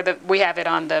areas, or we have it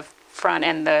on the front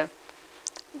and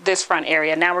this front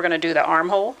area. Now we're going to do the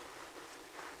armhole.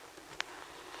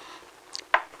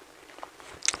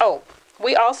 Oh,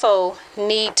 we also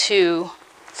need to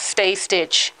stay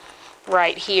stitch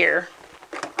right here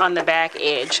on the back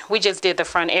edge. We just did the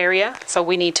front area, so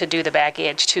we need to do the back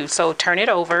edge too. So turn it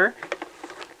over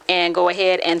and go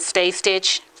ahead and stay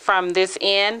stitch from this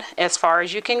end as far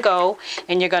as you can go,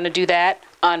 and you're going to do that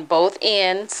on both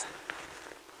ends.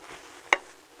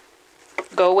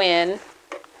 Go in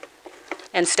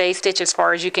and stay stitch as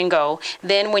far as you can go.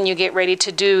 Then when you get ready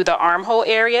to do the armhole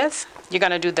areas, you're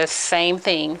going to do the same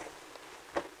thing.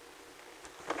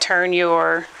 Turn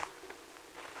your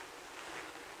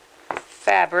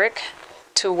fabric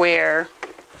to where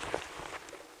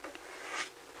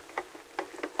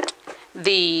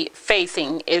the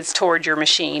facing is toward your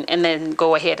machine, and then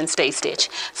go ahead and stay stitch.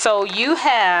 So you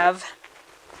have,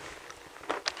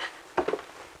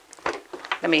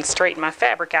 let me straighten my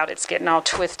fabric out, it's getting all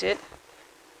twisted.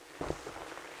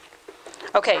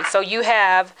 Okay, so you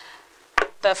have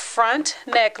the front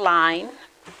neckline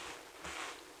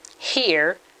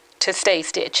here to stay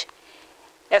stitch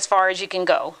as far as you can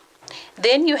go.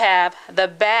 Then you have the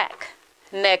back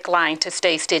neckline to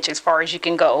stay stitch as far as you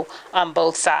can go on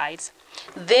both sides.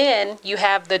 Then you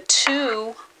have the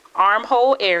two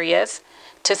armhole areas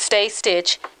to stay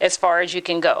stitch as far as you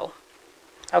can go.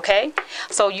 Okay,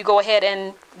 so you go ahead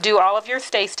and do all of your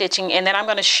stay stitching, and then I'm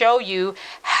going to show you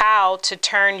how to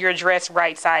turn your dress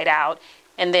right side out,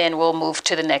 and then we'll move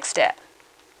to the next step.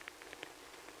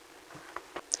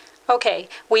 Okay,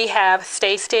 we have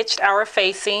stay stitched our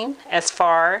facing as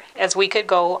far as we could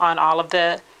go on all of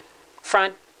the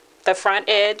front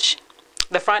edge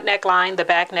the front neckline, the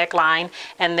back neckline,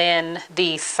 and then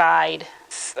the side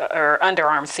or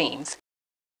underarm seams.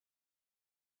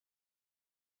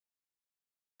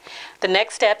 The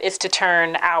next step is to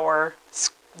turn our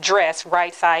dress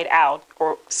right side out,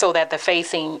 or so that the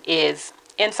facing is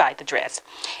inside the dress.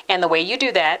 And the way you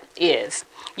do that is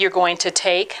you're going to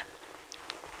take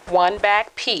one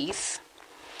back piece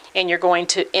and you're going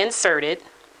to insert it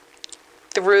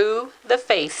through the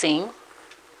facing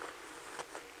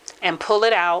and pull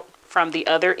it out from the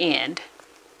other end.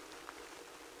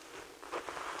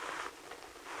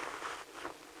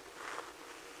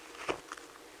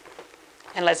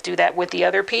 And let's do that with the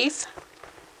other piece.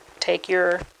 Take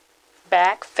your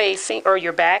back facing, or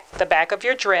the back of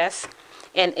your dress,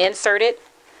 and insert it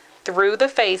through the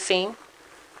facing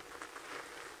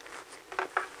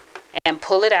and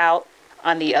pull it out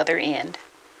on the other end.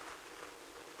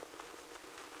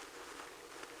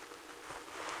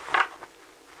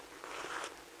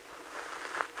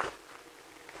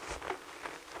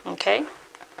 Okay,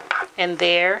 and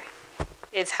there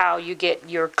is how you get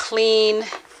your clean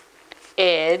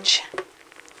edge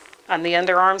on the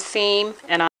underarm seam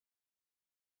and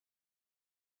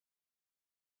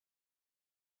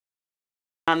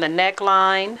on the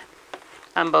neckline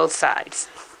on both sides.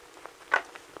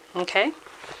 Okay,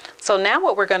 so now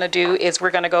what we're going to do is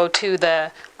we're going to go to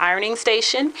the ironing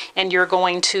station, and you're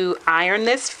going to iron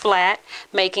this flat,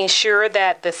 making sure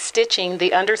that the stitching, the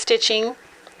understitching,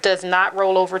 does not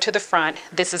roll over to the front.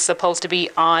 This is supposed to be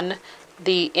on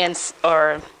the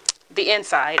inside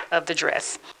of the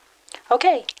dress.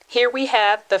 Okay, here we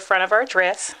have the front of our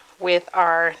dress with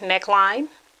our neckline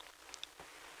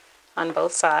on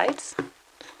both sides.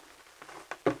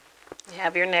 You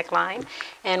have your neckline,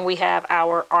 and we have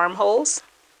our armholes.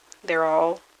 They're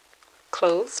all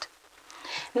closed.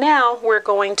 Now we're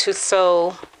going to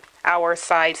sew our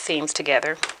side seams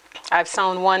together. I've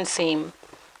sewn one seam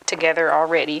together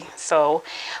already. So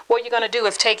what you're going to do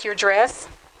is take your dress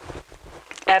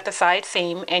at the side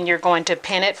seam and you're going to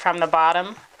pin it from the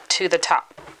bottom to the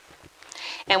top.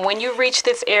 And when you reach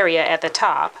this area at the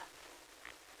top,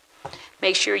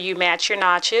 make sure you match your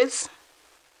notches.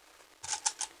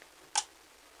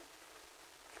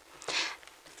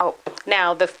 Oh,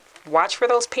 now watch for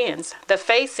those pins. The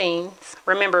facings,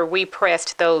 remember, we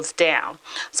pressed those down.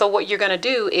 So what you're going to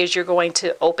do is you're going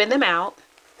to open them out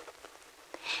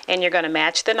and you're going to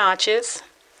match the notches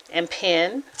and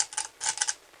pin.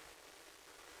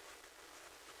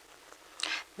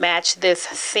 Match this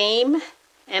seam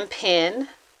and pin.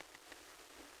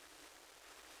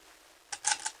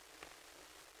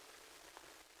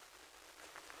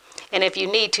 And if you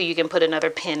need to, you can put another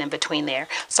pin in between there.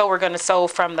 So we're going to sew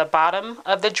from the bottom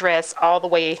of the dress all the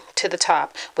way to the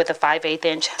top with a 5/8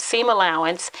 inch seam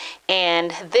allowance.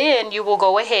 And then you will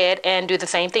go ahead and do the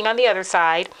same thing on the other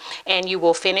side. And you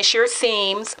will finish your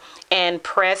seams and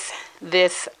press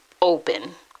this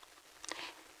open.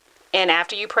 And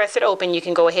after you press it open, you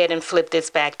can go ahead and flip this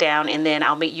back down, and then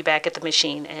I'll meet you back at the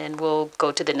machine and we'll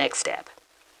go to the next step.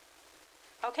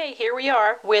 Okay, here we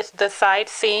are with the side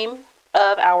seam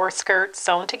of our skirt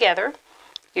sewn together.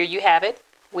 Here you have it.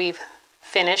 We've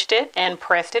finished it and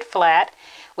pressed it flat.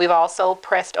 We've also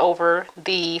pressed over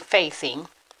the facing.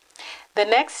 The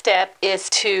next step is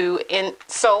to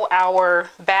sew our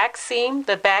back seam,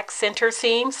 the back center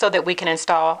seam, so that we can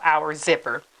install our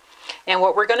zipper. And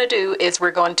what we're going to do is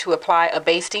we're going to apply a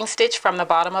basting stitch from the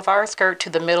bottom of our skirt to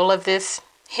the middle of this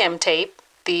hem tape,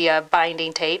 the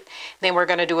binding tape. Then we're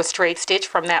going to do a straight stitch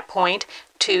from that point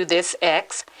to this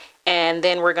X. And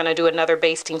then we're going to do another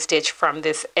basting stitch from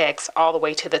this X all the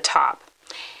way to the top.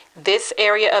 This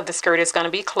area of the skirt is going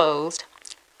to be closed.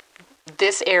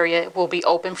 This area will be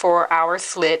open for our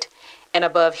slit, and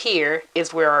above here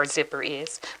is where our zipper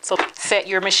is. So set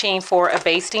your machine for a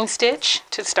basting stitch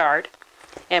to start,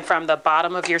 and from the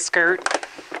bottom of your skirt,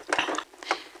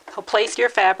 place your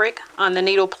fabric on the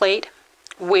needle plate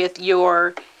with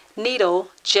your needle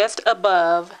just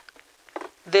above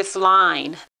this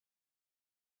line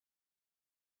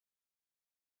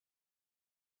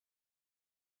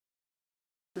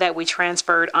that we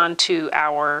transferred onto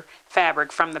our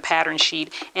fabric from the pattern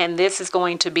sheet, and this is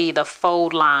going to be the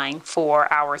fold line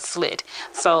for our slit.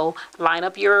 So line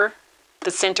up the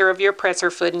center of your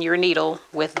presser foot and your needle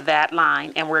with that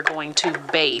line, and we're going to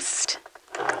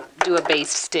do a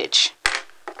baste stitch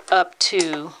up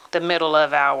to the middle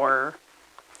of our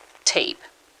tape.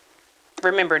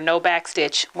 Remember, no back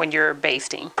stitch when you're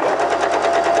basting.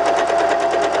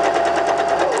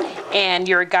 And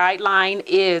your guideline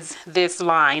is this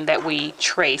line that we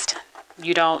traced.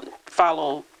 You don't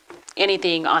follow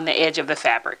anything on the edge of the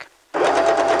fabric.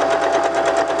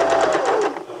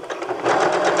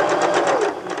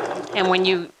 And when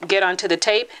you get onto the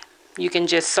tape, you can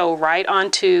just sew right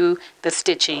onto the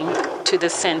stitching to the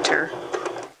center.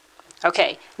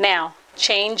 Okay, now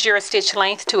change your stitch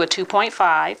length to a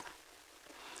 2.5,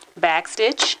 back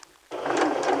stitch,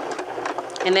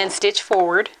 and then stitch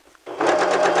forward.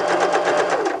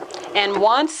 And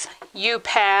once you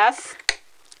pass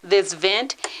this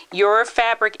vent, your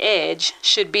fabric edge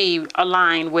should be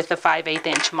aligned with the 5/8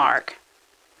 inch mark.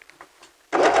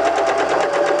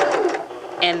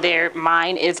 And there,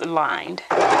 mine is aligned.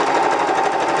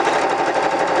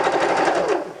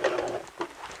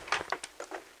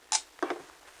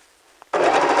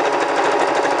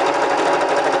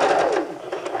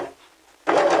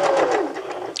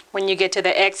 When you get to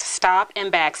the X, stop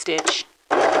and back stitch.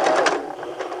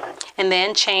 And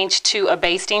then change to a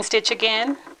basting stitch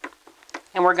again.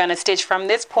 And we're going to stitch from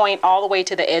this point all the way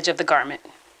to the edge of the garment,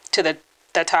 to the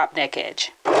top neck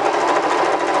edge.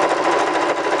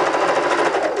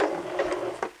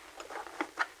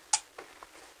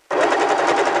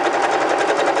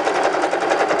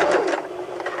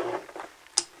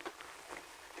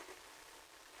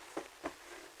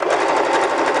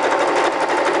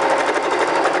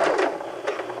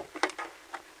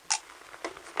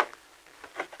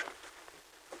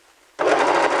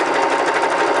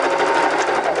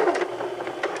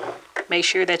 Make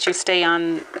sure that you stay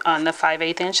on the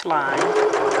 5/8 inch line.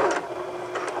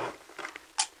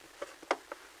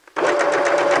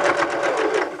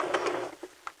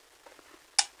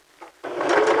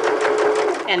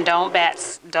 And don't back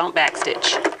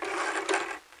stitch.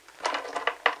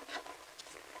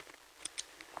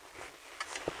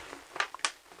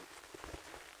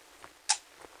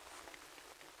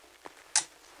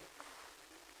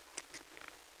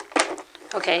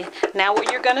 Okay, now what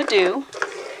you're gonna do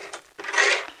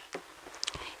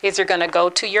is you're going to go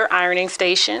to your ironing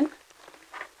station,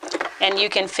 and you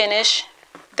can finish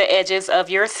the edges of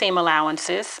your seam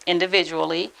allowances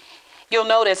individually. You'll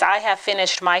notice I have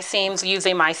finished my seams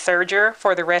using my serger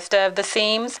for the rest of the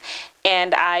seams,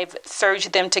 and I've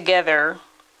serged them together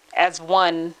as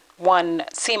one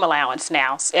seam allowance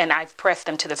now, and I've pressed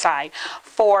them to the side.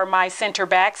 For my center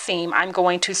back seam, I'm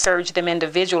going to serge them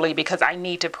individually because I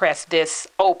need to press this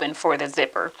open for the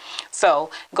zipper. So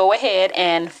go ahead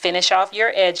and finish off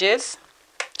your edges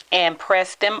and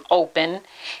press them open,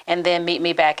 and then meet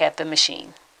me back at the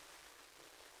machine.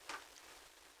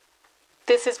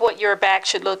 This is what your back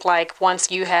should look like once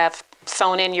you have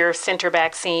sewn in your center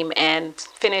back seam and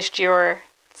finished your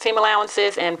seam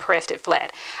allowances and pressed it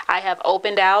flat. I have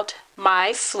opened out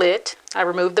my slit. I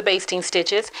removed the basting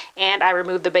stitches, and I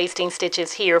removed the basting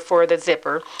stitches here for the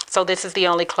zipper. So this is the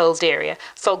only closed area.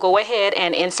 So go ahead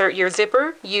and insert your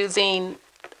zipper using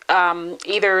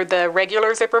either the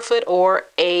regular zipper foot or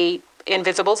a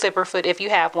invisible zipper foot if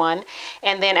you have one.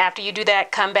 And then after you do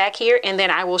that, come back here, and then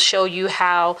I will show you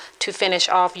how to finish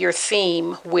off your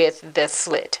seam with the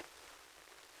slit.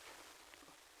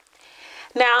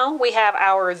 Now we have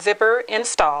our zipper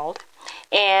installed,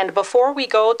 and before we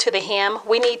go to the hem,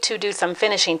 we need to do some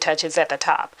finishing touches at the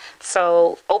top.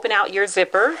 So open out your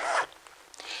zipper,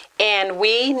 and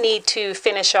we need to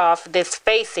finish off this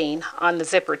facing on the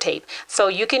zipper tape. So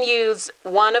you can use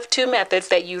one of two methods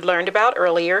that you learned about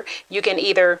earlier. You can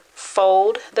either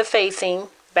fold the facing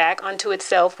back onto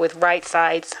itself with right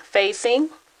sides facing,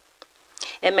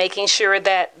 and making sure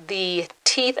that the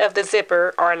teeth of the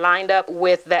zipper are lined up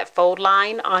with that fold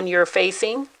line on your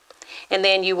facing, and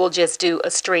then you will just do a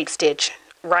straight stitch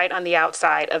right on the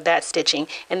outside of that stitching,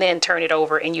 and then turn it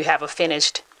over, and you have a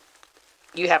finished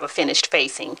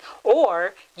facing.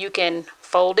 Or you can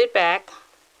fold it back,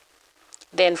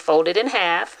 then fold it in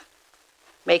half,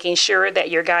 making sure that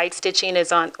your guide stitching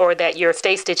is on, or that your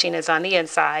stay stitching is on the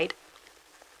inside,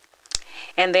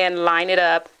 and then line it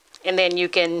up. And then you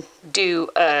can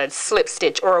do a slip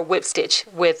stitch or a whip stitch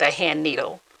with a hand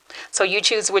needle. So you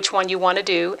choose which one you want to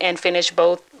do and finish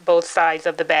both sides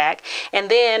of the back. And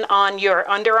then on your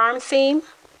underarm seam,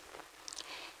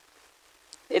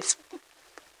 it's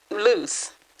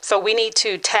loose, so we need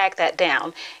to tack that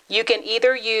down. You can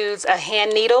either use a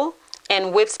hand needle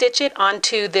and whip stitch it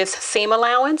onto this seam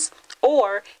allowance,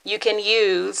 or you can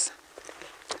use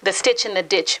the stitch in the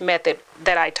ditch method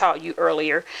that I taught you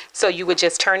earlier. So you would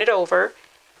just turn it over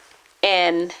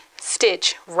and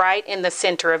stitch right in the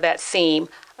center of that seam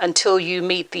until you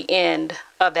meet the end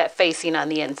of that facing on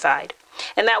the inside,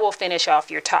 and that will finish off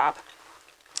your top.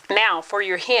 Now for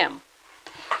your hem,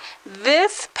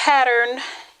 this pattern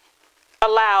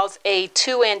allows a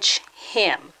 2-inch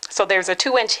hem. So there's a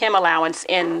 2-inch hem allowance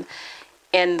in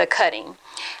the cutting.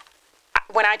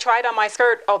 When I tried on my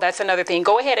skirt, oh, that's another thing.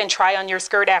 Go ahead and try on your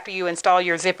skirt after you install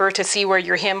your zipper to see where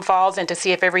your hem falls and to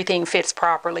see if everything fits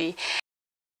properly.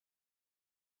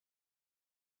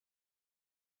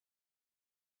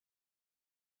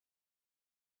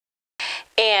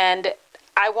 And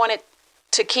I wanted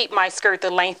to keep my skirt the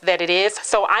length that it is,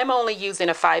 so I'm only using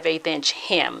a 5/8 inch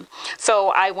hem. So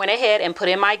I went ahead and put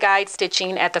in my guide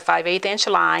stitching at the 5/8 inch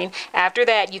line. After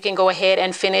that, you can go ahead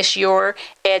and finish your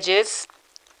edges,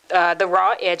 the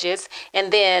raw edges,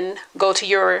 and then go to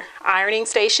your ironing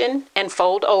station and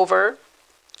fold over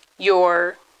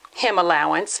your hem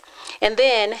allowance. And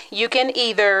then you can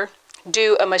either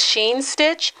do a machine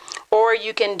stitch or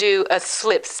you can do a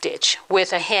slip stitch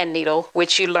with a hand needle,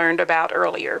 which you learned about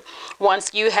earlier. Once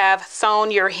you have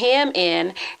sewn your hem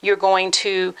in, you're going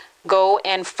to go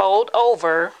and fold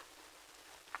over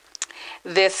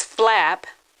this flap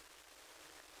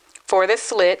for the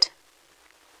slit.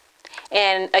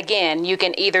 And again, you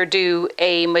can either do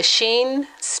a machine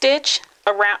stitch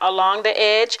along the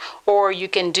edge, or you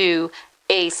can do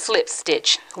a slip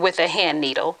stitch with a hand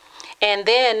needle. And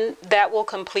then that will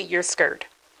complete your skirt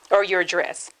or your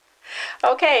dress.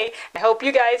 Okay, I hope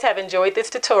you guys have enjoyed this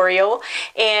tutorial,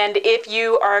 and if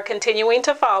you are continuing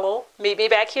to follow, meet me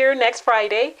back here next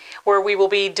Friday where we will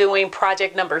be doing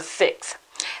project number 6.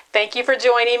 Thank you for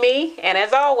joining me, and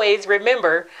as always,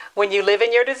 remember, when you live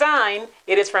in your design,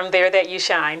 it is from there that you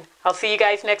shine. I'll see you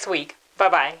guys next week.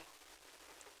 Bye-bye.